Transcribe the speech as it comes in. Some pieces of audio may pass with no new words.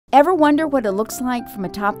Ever wonder what it looks like from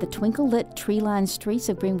atop the twinkle-lit, tree-lined streets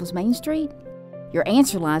of Greenville's Main Street? Your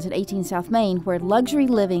answer lies at 18 South Main, where luxury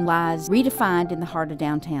living lies redefined in the heart of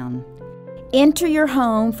downtown. Enter your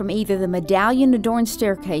home from either the medallion-adorned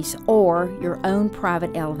staircase or your own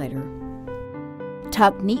private elevator.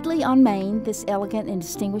 Tucked neatly on Main, this elegant and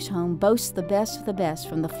distinguished home boasts the best of the best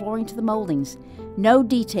from the flooring to the moldings. No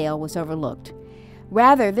detail was overlooked.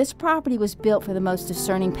 Rather, this property was built for the most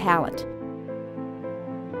discerning palate.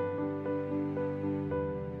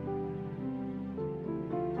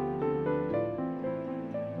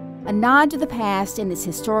 A nod to the past in its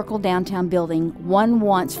historical downtown building, one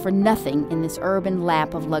wants for nothing in this urban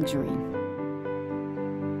lap of luxury.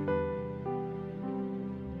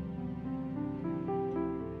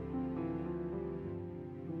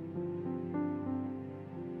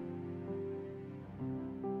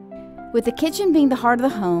 With the kitchen being the heart of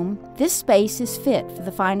the home, this space is fit for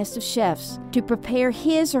the finest of chefs to prepare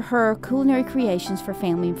his or her culinary creations for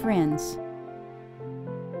family and friends.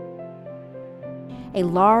 A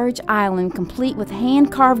large island complete with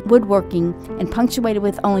hand-carved woodworking and punctuated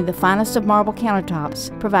with only the finest of marble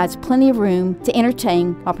countertops provides plenty of room to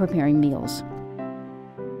entertain while preparing meals.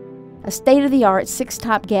 A state-of-the-art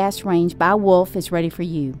 6-top gas range by Wolf is ready for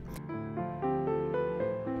you.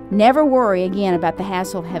 Never worry again about the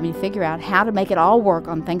hassle of having to figure out how to make it all work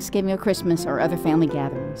on Thanksgiving or Christmas or other family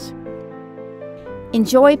gatherings.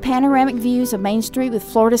 Enjoy panoramic views of Main Street with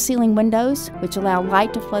floor-to-ceiling windows, which allow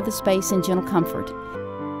light to flood the space in gentle comfort.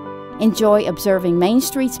 Enjoy observing Main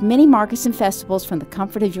Street's many markets and festivals from the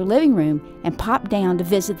comfort of your living room and pop down to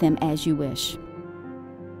visit them as you wish.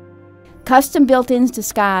 Custom built-ins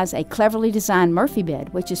disguise a cleverly designed Murphy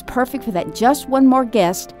bed, which is perfect for that just one more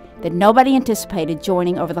guest that nobody anticipated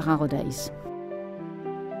joining over the holidays.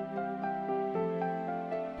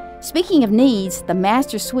 Speaking of needs, the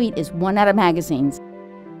master suite is one out of magazines.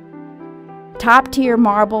 Top-tier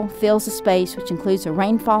marble fills the space, which includes a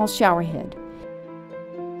rainfall showerhead.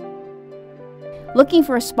 Looking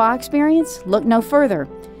for a spa experience? Look no further.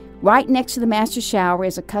 Right next to the master shower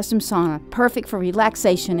is a custom sauna, perfect for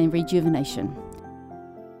relaxation and rejuvenation.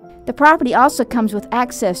 The property also comes with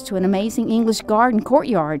access to an amazing English garden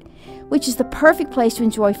courtyard, which is the perfect place to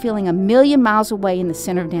enjoy feeling a million miles away in the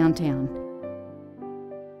center of downtown.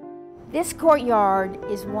 This courtyard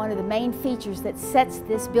is one of the main features that sets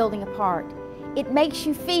this building apart. It makes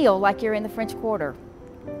you feel like you're in the French Quarter.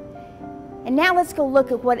 And now let's go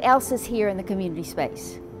look at what else is here in the community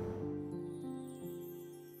space.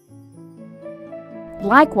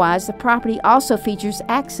 Likewise, the property also features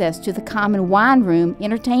access to the common wine room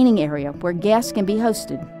entertaining area where guests can be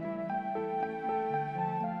hosted.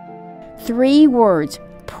 3 words: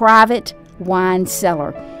 private wine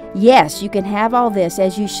cellar. Yes, you can have all this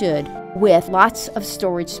as you should, with lots of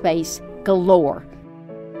storage space galore.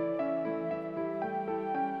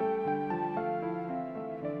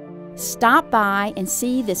 Stop by and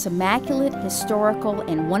see this immaculate, historical,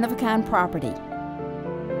 and one-of-a-kind property.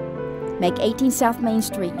 Make 18 South Main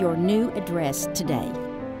Street your new address today.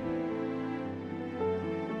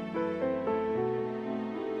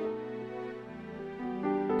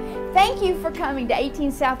 Thank you for coming to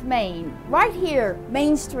 18 South Main, right here,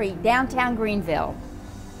 Main Street, downtown Greenville.